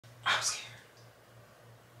I'm scared.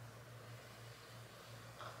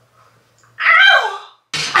 Ow!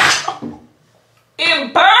 Ow!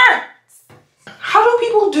 It burns! How do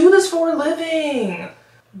people do this for a living?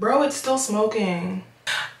 Bro, it's still smoking.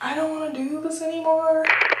 I don't want to do this anymore.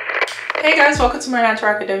 Hey guys, welcome to my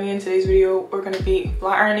Natural Academia. In today's video, we're going to be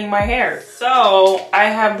flat ironing my hair. So I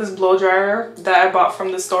have this blow dryer that I bought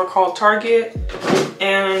from the store called Target,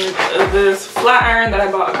 and this flat iron that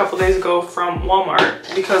I bought a couple days ago from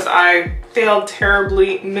Walmart because I failed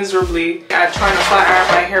terribly, miserably at trying to flat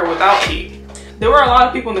iron my hair without heat. There were a lot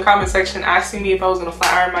of people in the comment section asking me if I was going to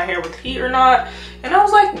flat iron my hair with heat or not, and I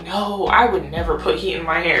was like, no, I would never put heat in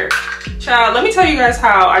my hair. Child, let me tell you guys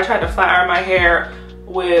how I tried to flat iron my hair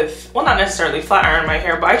with, well, not necessarily flat iron my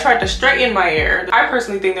hair, but I tried to straighten my hair. I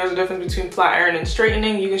personally think there's a difference between flat iron and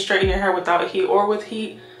straightening. You can straighten your hair without heat or with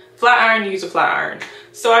heat. Flat iron, you use a flat iron.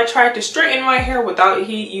 So I tried to straighten my hair without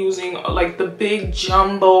heat using like the big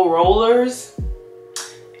jumbo rollers,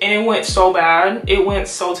 and it went so bad. It went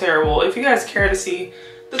so terrible. If you guys care to see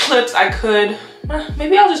the clips, I could,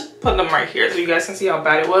 maybe I'll just put them right here so you guys can see how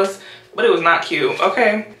bad it was, but it was not cute,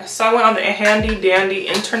 okay? So I went on the handy dandy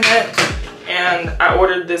internet and I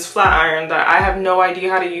ordered this flat iron that I have no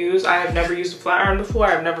idea how to use. I have never used a flat iron before.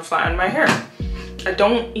 I've never flattened my hair. I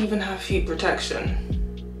don't even have heat protection.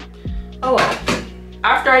 Oh well.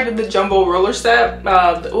 After I did the jumbo roller set,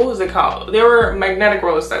 what was it called? They were magnetic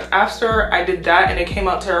roller sets. After I did that and it came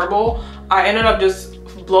out terrible, I ended up just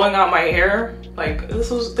blowing out my hair. Like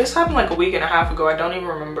this happened like a week and a half ago. I don't even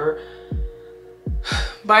remember.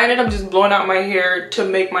 But I ended up just blowing out my hair to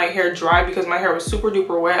make my hair dry because my hair was super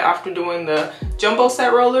duper wet after doing the jumbo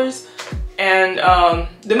set rollers. And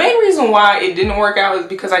the main reason why it didn't work out is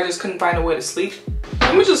because I just couldn't find a way to sleep.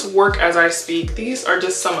 Let me just work as I speak. These are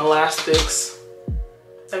just some elastics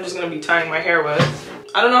I'm just gonna be tying my hair with.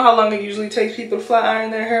 I don't know how long it usually takes people to flat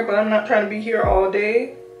iron their hair, but I'm not trying to be here all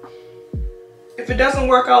day. If it doesn't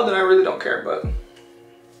work out, then I really don't care, but.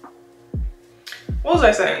 What was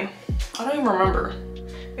I saying? I don't even remember.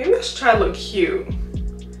 Maybe I should try to look cute.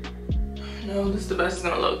 No, this is the best it's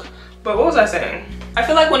gonna look. But what was I saying? I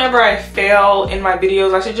feel like whenever I fail in my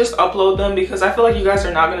videos, I should just upload them because I feel like you guys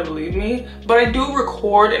are not gonna believe me. But I do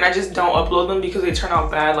record and I just don't upload them because they turn out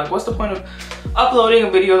bad. Like, what's the point of uploading a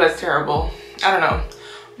video that's terrible? I don't know.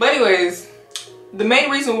 But anyways, the main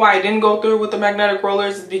reason why I didn't go through with the magnetic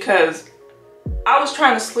rollers is because I was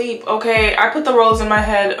trying to sleep, okay? I put the rollers in my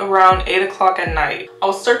head around 8 o'clock at night. I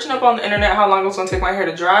was searching up on the internet how long it was gonna take my hair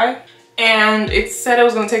to dry, and it said it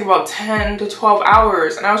was gonna take about 10 to 12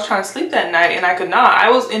 hours, and I was trying to sleep that night and I could not.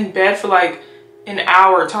 I was in bed for like an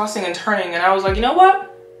hour tossing and turning, and I was like, you know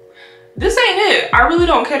what? This ain't it. I really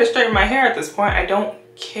don't care to straighten my hair at this point. I don't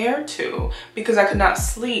care to because I could not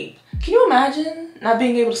sleep. Can you imagine not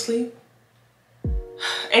being able to sleep?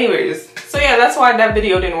 Anyways, so yeah, that's why that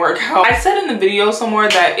video didn't work out. I said in the video somewhere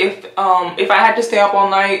that if I had to stay up all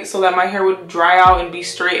night so that my hair would dry out and be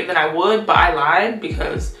straight, then I would, but I lied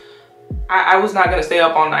because I was not gonna stay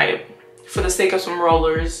up all night for the sake of some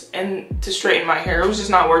rollers and to straighten my hair. It was just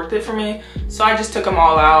not worth it for me. So I just took them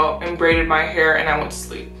all out and braided my hair and I went to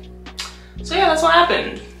sleep. So yeah, that's what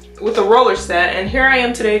happened with the roller set. And here I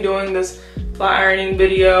am today doing this flat ironing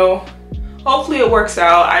video. Hopefully it works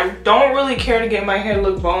out. I don't really care to get my hair to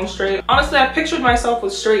look bone straight. Honestly, I pictured myself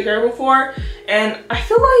with straight hair before, and I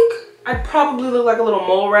feel like I'd probably look like a little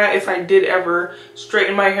mole rat if I did ever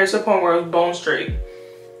straighten my hair to the point where it was bone straight.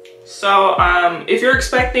 So if you're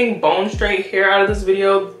expecting bone straight hair out of this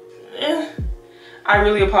video, I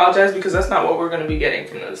really apologize because that's not what we're gonna be getting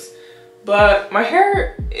from this. But my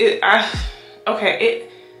hair,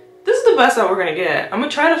 this is the best that we're gonna get. I'm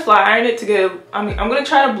gonna try to flat iron it to get, I'm gonna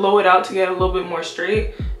try to blow it out to get a little bit more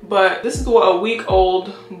straight, but this is what a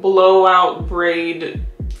week-old blowout braid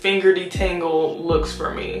finger detangle looks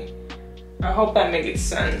for me. I hope that makes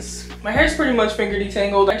sense. My hair's pretty much finger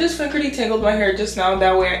detangled. I just finger detangled my hair just now,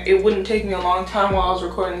 that way it wouldn't take me a long time while I was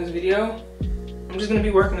recording this video. I'm just gonna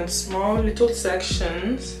be working in small little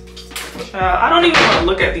sections. I don't even wanna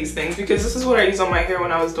look at these things because this is what I used on my hair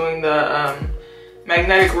when I was doing the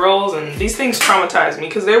magnetic rolls, and these things traumatized me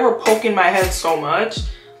because they were poking my head so much.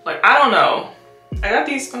 Like, I don't know. I got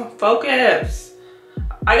these, focus.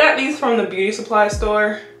 I got these from the beauty supply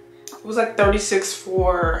store. It was like 36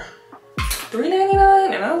 for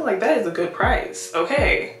 $3.99, and I was like, that is a good price.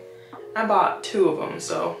 Okay. I bought 2 of them,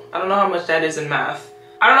 so I don't know how much that is in math.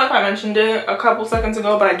 I don't know if I mentioned it a couple seconds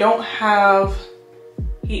ago, but I don't have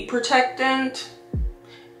heat protectant.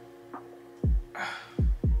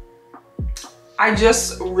 I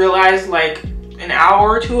just realized like an hour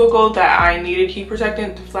or 2 ago that I needed heat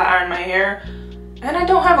protectant to flat iron my hair. And I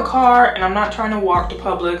don't have a car, and I'm not trying to walk to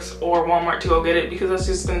Publix or Walmart to go get it because that's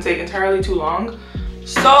just gonna take entirely too long.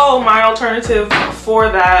 So my alternative for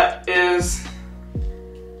that is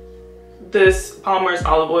this Palmer's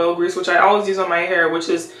olive oil grease, which I always use on my hair, which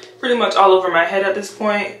is pretty much all over my head at this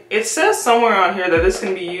point. It says somewhere on here that this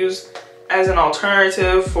can be used as an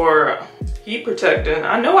alternative for heat protectant.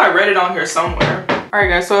 I know I read it on here somewhere. All right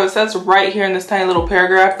guys, so it says right here in this tiny little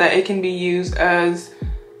paragraph that it can be used as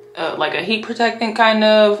like a heat protectant kind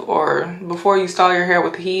of, or before you style your hair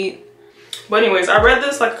with heat. But anyways, I read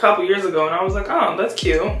this like a couple years ago and I was like, oh, that's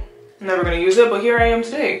cute. I'm never gonna use it, but here I am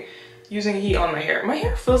today using heat on my hair. My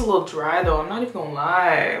hair feels a little dry though, I'm not even gonna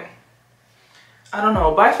lie. I don't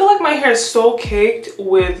know, but I feel like my hair is so caked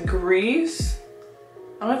with grease.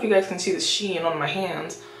 I don't know if you guys can see the sheen on my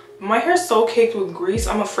hands. My hair is so caked with grease,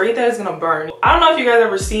 I'm afraid that it's gonna burn. I don't know if you guys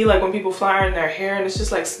ever see like when people fly iron their hair and it's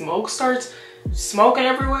just like smoke starts smoking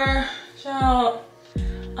everywhere. Child,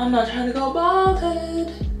 I'm not trying to go bald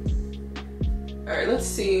head. All right, let's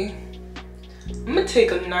see. I'm gonna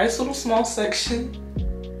take a nice little small section.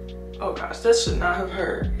 Oh gosh, that should not have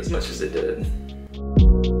hurt as much as it did.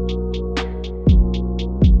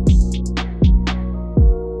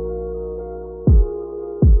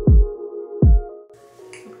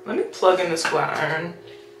 Let me plug in this flat iron.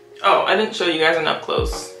 Oh, I didn't show you guys an up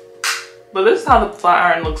close. But this is how the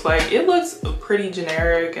flat iron looks like. It looks pretty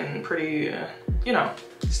generic and pretty, you know,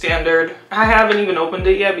 standard. I haven't even opened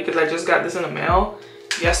it yet because I just got this in the mail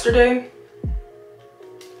yesterday.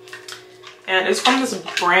 And it's from this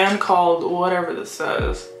brand called whatever this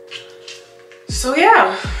says. So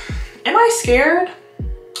yeah, am I scared?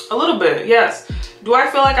 A little bit, yes. Do I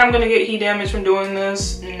feel like I'm gonna get heat damage from doing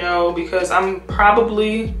this? No, because I'm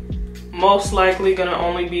probably most likely gonna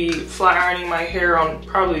only be flat ironing my hair on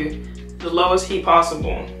probably the lowest heat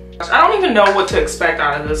possible. I don't even know what to expect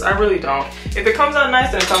out of this. I really don't. If it comes out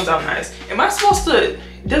nice, then it comes out nice. Am I supposed to,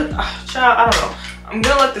 child, I don't know. I'm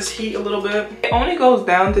gonna let this heat a little bit. It only goes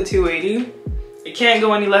down to 280. It can't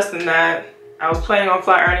go any less than that. I was planning on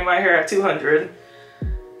flat ironing my hair at 200,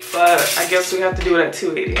 but I guess we have to do it at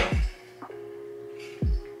 280.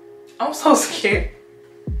 I'm so scared.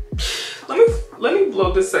 Let me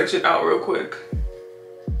blow this section out real quick.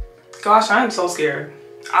 Gosh, I am so scared.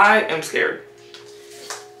 I am scared.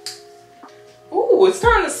 Ooh, it's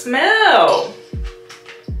starting to smell.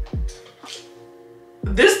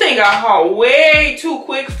 This thing got hot way too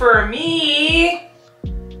quick for me.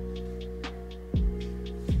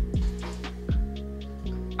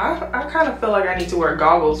 I kind of feel like I need to wear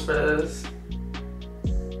goggles for this.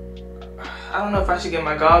 I don't know if I should get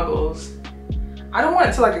my goggles. I don't want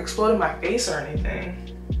it to like explode in my face or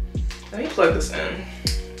anything. Let me plug this in.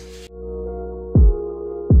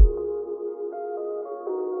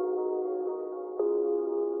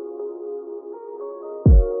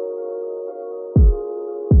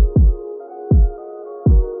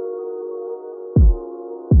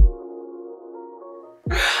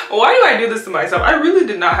 Why do I do this to myself? I really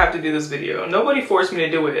did not have to do this video. Nobody forced me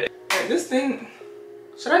to do it. Right, this thing,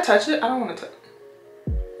 should I touch it? I don't want to touch it.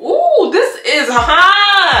 Ooh, this is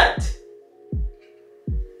hot.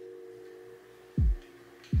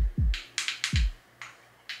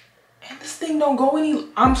 And this thing don't go any,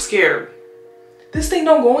 I'm scared. This thing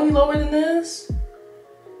don't go any lower than this.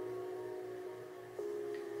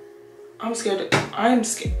 I'm scared. I'm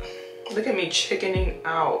scared. Look at me chickening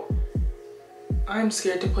out. I'm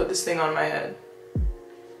scared to put this thing on my head.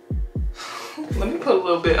 Let me put a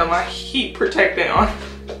little bit of my heat protectant on.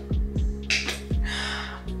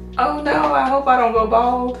 Oh no, I hope I don't go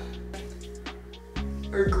bald.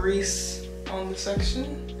 Or grease on the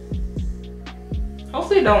section.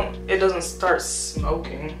 Hopefully it doesn't start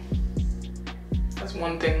smoking. That's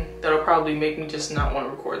one thing that'll probably make me just not want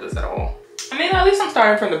to record this at all. I mean, at least I'm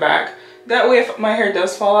starting from the back. That way if my hair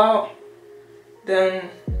does fall out, then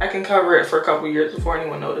I can cover it for a couple years before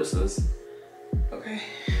anyone notices. Okay,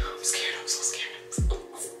 I'm scared, I'm so scared.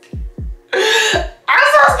 I'm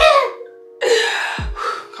so scared!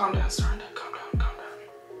 Calm down, calm down, calm down, calm down.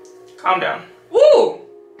 Calm down. Woo!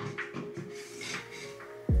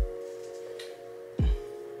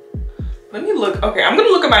 Let me look, okay, I'm gonna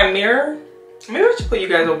look at my mirror. Maybe I should put you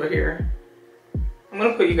guys over here. I'm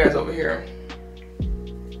gonna put you guys over here.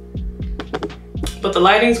 But the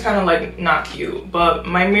lighting's kind of like not cute. But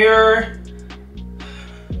my mirror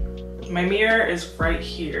is right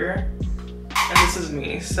here. And this is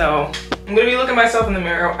me. So I'm gonna be looking at myself in the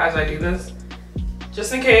mirror as I do this.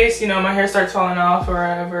 Just in case, you know, my hair starts falling off or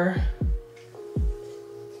whatever.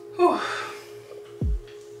 Whew.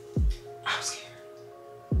 I'm scared.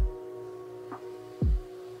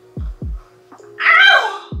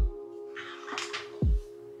 Ow!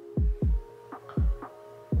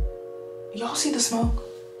 Y'all see the smoke?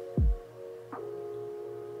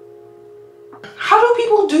 How do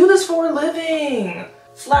people do this for a living?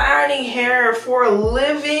 Flat ironing hair for a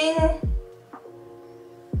living?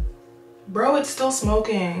 Bro, it's still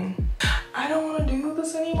smoking. I don't want to do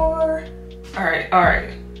this anymore. All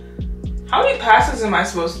right. How many passes am I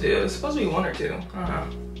supposed to do? It's supposed to be 1 or 2.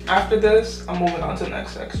 After this, I'm moving on to the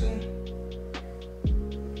next section.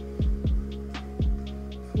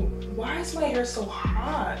 Why is my hair so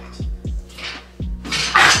hot?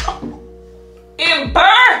 It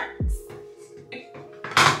burns!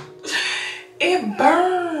 It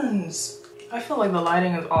burns! I feel like the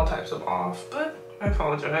lighting is all types of off, but I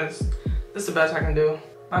apologize. This is the best I can do.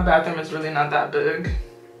 My bathroom is really not that big.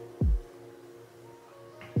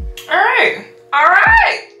 All right.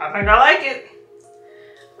 I think I like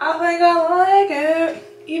it.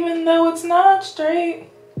 Even though it's not straight.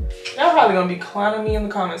 Y'all probably gonna be clowning me in the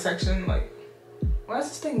comment section like, why is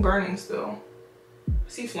this thing burning still? I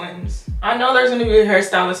see flames. I know there's gonna be a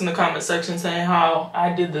hairstylist in the comment section saying how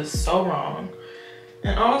I did this so wrong.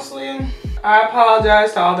 And honestly, I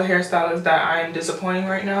apologize to all the hairstylists that I am disappointing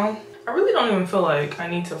right now. I really don't even feel like I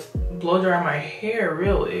need to blow dry my hair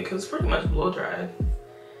really, because it's pretty much blow dried.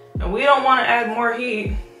 And we don't want to add more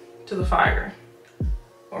heat to the fire.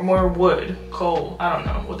 Or more wood, coal, I don't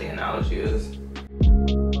know what the analogy is.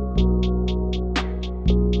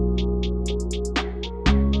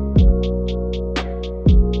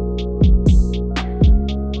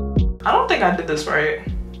 I don't think I did this right.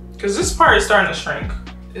 Because this part is starting to shrink.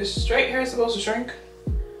 Is straight hair supposed to shrink?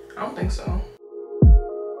 I don't think so.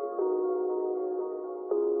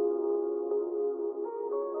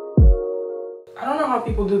 I don't know how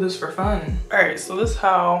people do this for fun. All right, so this is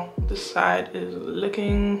how this side is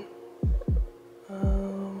looking.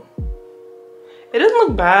 It doesn't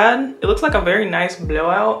look bad. It looks like a very nice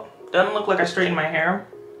blowout. Doesn't look like I straightened my hair.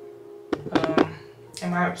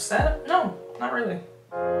 Am I upset? No, not really.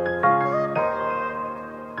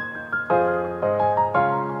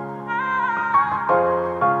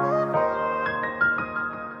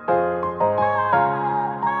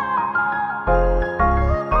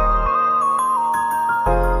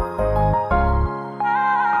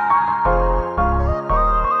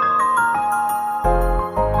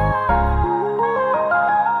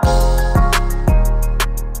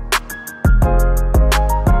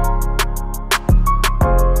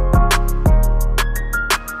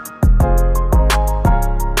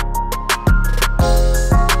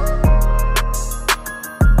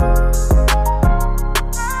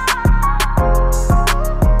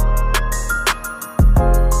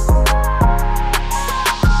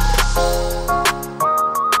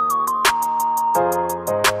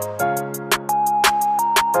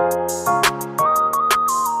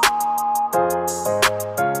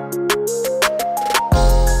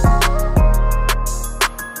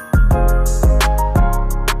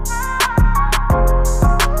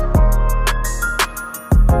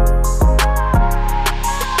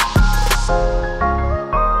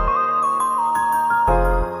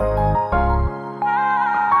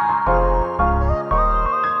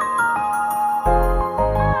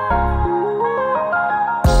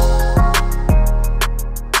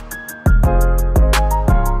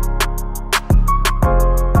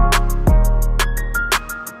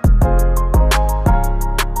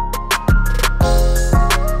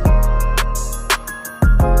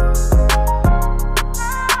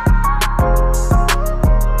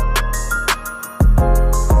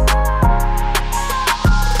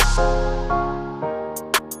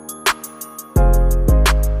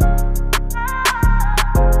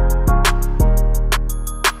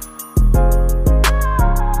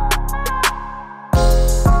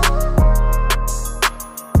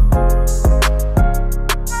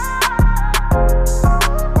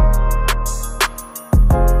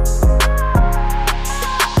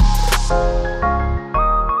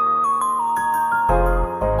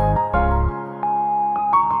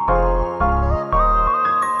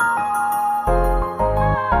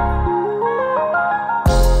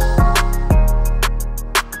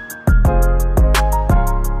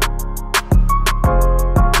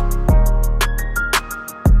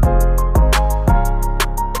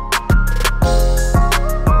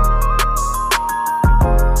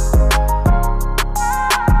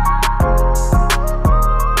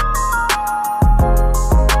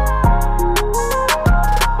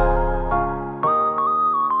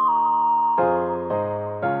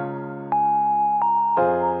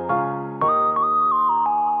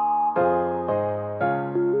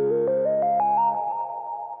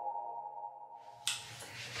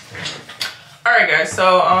 Alright guys,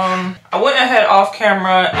 so I went ahead off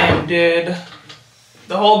camera and did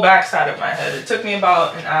the whole back side of my head. It took me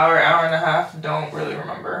about an hour, hour and a half. Don't really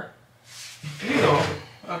remember. Ew.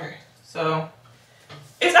 Okay, so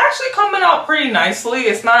it's actually coming out pretty nicely.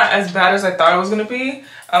 It's not as bad as I thought it was gonna be.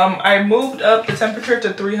 I moved up the temperature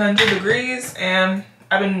to 300 degrees, and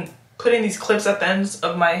I've been putting these clips at the ends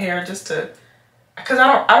of my hair just to, cause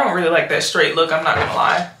I don't really like that straight look, I'm not gonna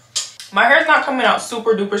lie. My hair's not coming out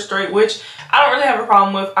super duper straight, which I don't really have a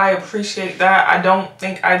problem with. I appreciate that. I don't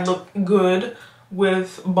think I look good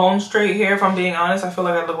with bone straight hair, if I'm being honest. I feel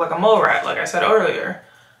like I look like a mole rat, like I said earlier.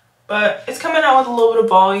 But it's coming out with a little bit of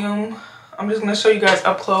volume. I'm just gonna show you guys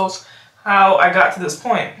up close how I got to this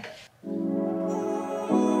point.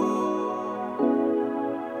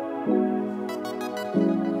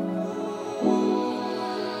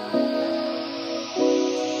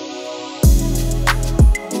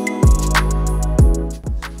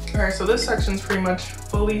 Alright, so this section's pretty much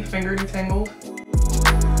fully finger detangled.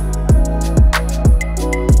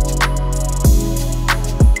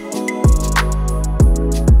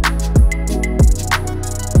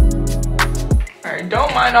 Alright,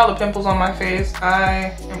 don't mind all the pimples on my face.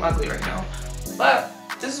 I am ugly right now. But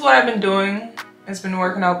this is what I've been doing. It's been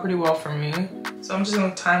working out pretty well for me. So I'm just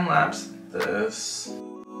gonna time lapse this.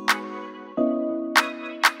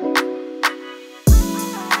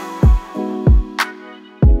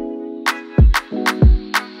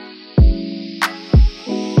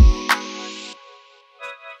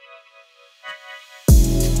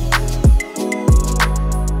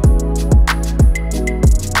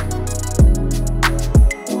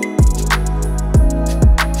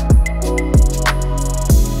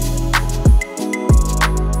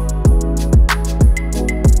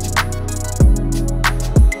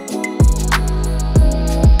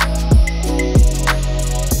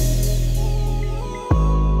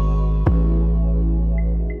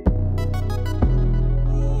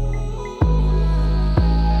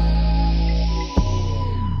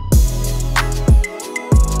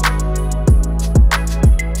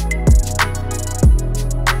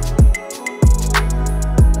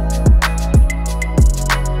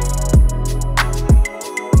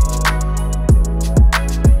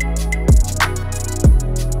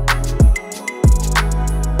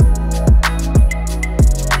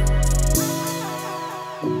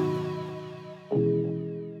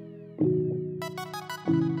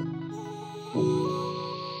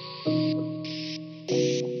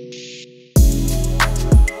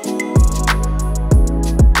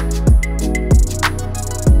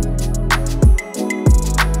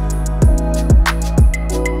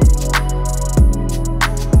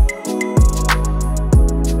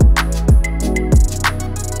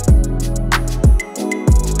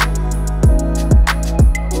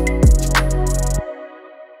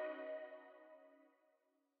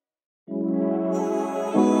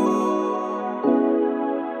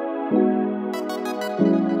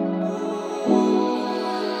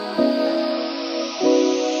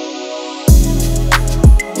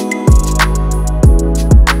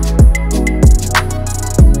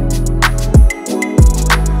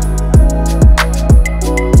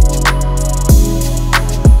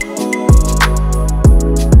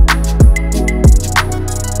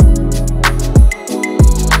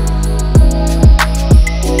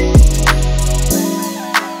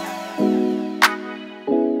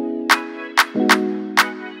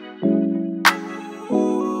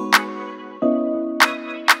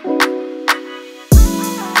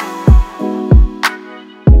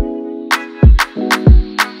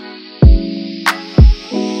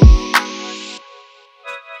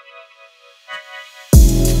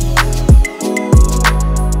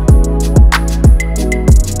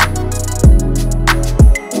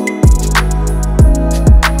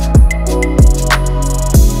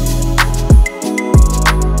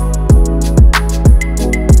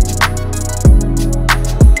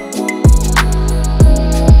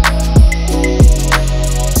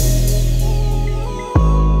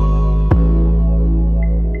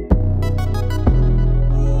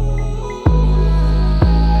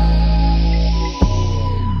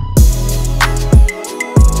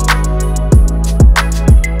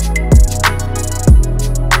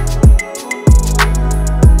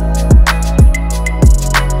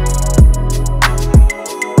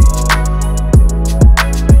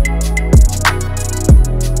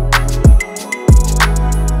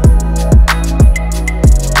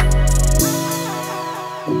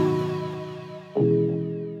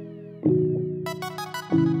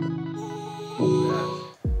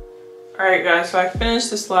 Alright guys, so I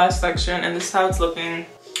finished this last section and this is how it's looking.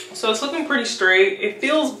 So it's looking pretty straight. It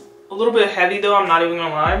feels a little bit heavy though, I'm not even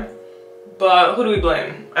gonna lie. But who do we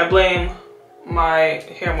blame? I blame my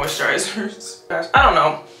hair moisturizers. I don't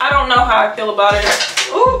know. I don't know how I feel about it.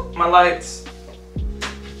 Ooh, my lights.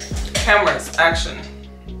 Cameras, action.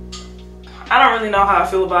 I don't really know how I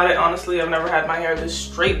feel about it. Honestly, I've never had my hair this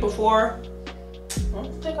straight before. I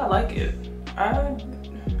don't think I like it. I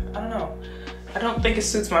don't know. I don't think it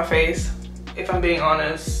suits my face, if I'm being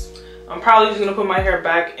honest. I'm probably just gonna put my hair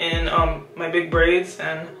back in my big braids,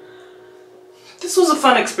 and this was a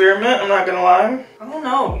fun experiment, I'm not gonna lie. I don't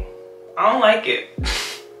know. I don't like it.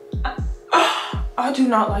 I do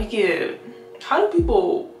not like it. How do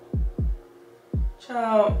people,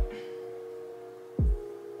 child,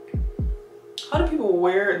 how do people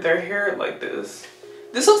wear their hair like this?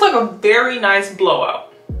 This looks like a very nice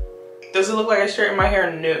blowout. Does it look like I straightened my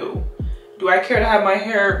hair? No. Do I care to have my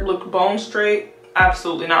hair look bone straight?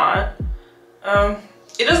 Absolutely not.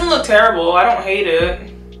 It doesn't look terrible. I don't hate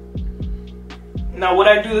it. Now, would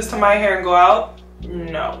I do this to my hair and go out?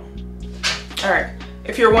 No. All right.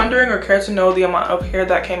 If you're wondering or care to know the amount of hair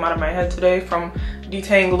that came out of my head today from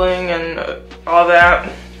detangling and all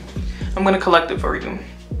that, I'm gonna collect it for you.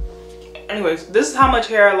 Anyways, this is how much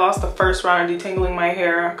hair I lost the first round of detangling my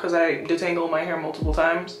hair, because I detangled my hair multiple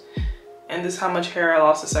times. And this is how much hair I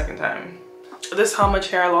lost the second time. This is how much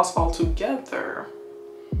hair I lost altogether.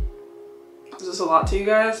 Is this a lot to you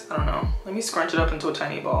guys? I don't know. Let me scrunch it up into a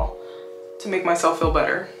tiny ball to make myself feel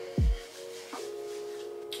better.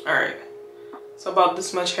 All right, so about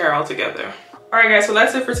this much hair altogether. All right guys, so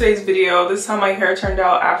that's it for today's video. This is how my hair turned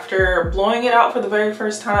out after blowing it out for the very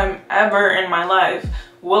first time ever in my life.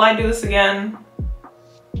 Will I do this again?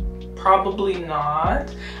 Probably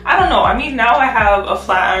not. I don't know. I mean, now I have a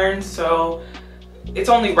flat iron, so it's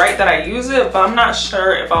only right that I use it, but I'm not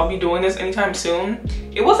sure if I'll be doing this anytime soon.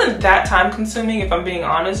 It wasn't that time consuming, if I'm being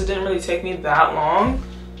honest. It didn't really take me that long.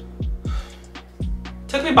 It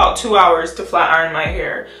took me about 2 hours to flat iron my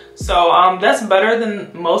hair. So that's better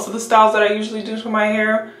than most of the styles that I usually do to my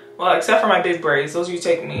hair. Well, except for my big braids. Those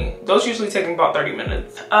usually take me about 30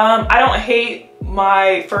 minutes. I don't hate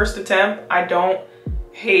my first attempt. I don't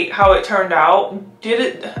hate how it turned out.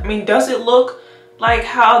 Does it look like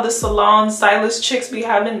how the salon stylist chicks be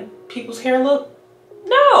having people's hair look?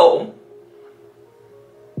 No.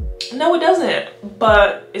 No, it doesn't.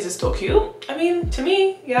 But is it still cute? I mean, to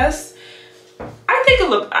me, yes.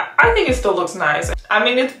 I think it still looks nice. I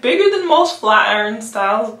mean, it's bigger than most flat iron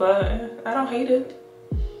styles, but I don't hate it.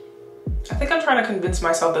 I think I'm trying to convince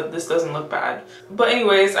myself that this doesn't look bad. But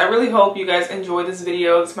anyways, I really hope you guys enjoyed this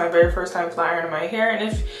video. It's my very first time flat ironing my hair, and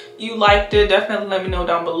if you liked it, definitely let me know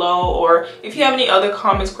down below. Or if you have any other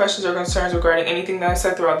comments, questions, or concerns regarding anything that I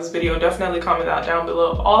said throughout this video, definitely comment that down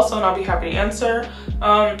below also, and I'll be happy to answer.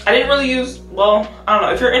 I didn't really use, well, I don't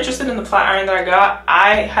know. If you're interested in the flat iron that I got,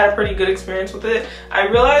 I had a pretty good experience with it. I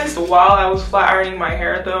realized while I was flat ironing my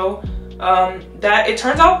hair though, that it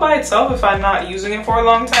turns out by itself if I'm not using it for a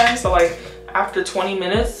long time. So like after 20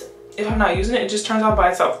 minutes, if I'm not using it, it just turns out by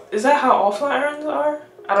itself. Is that how all flat irons are?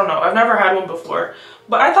 I don't know. I've never had one before,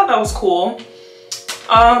 but I thought that was cool.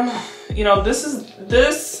 You know, this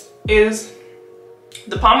is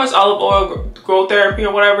the Palmer's olive oil growth therapy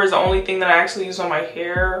or whatever is the only thing that I actually use on my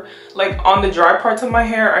hair. Like on the dry parts of my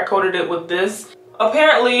hair, I coated it with this.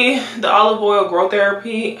 Apparently the olive oil growth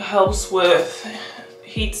therapy helps with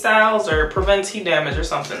heat styles or prevents heat damage or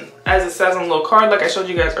something, as it says on the little card like I showed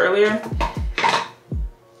you guys earlier.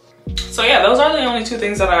 So yeah, those are the only two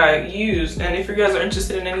things that I used, and if you guys are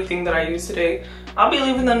interested in anything that I used today, I'll be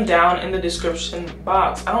leaving them down in the description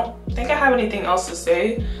box. I don't think I have anything else to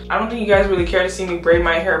say. I don't think you guys really care to see me braid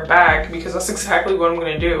my hair back, because that's exactly what I'm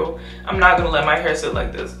gonna do. I'm not gonna let my hair sit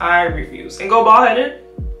like this. I refuse. And go bald headed?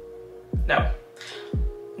 No.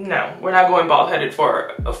 No, we're not going bald headed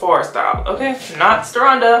for a forest style, okay? Not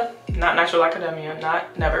Staranda, not Natural Academia,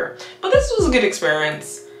 not never. But this was a good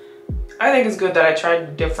experience. I think it's good that I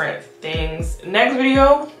tried different things. Next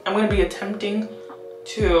video, I'm gonna be attempting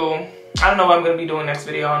to, I don't know what I'm gonna be doing next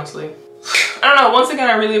video, honestly. I don't know, once again,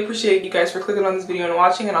 I really appreciate you guys for clicking on this video and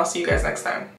watching, and I'll see you guys next time.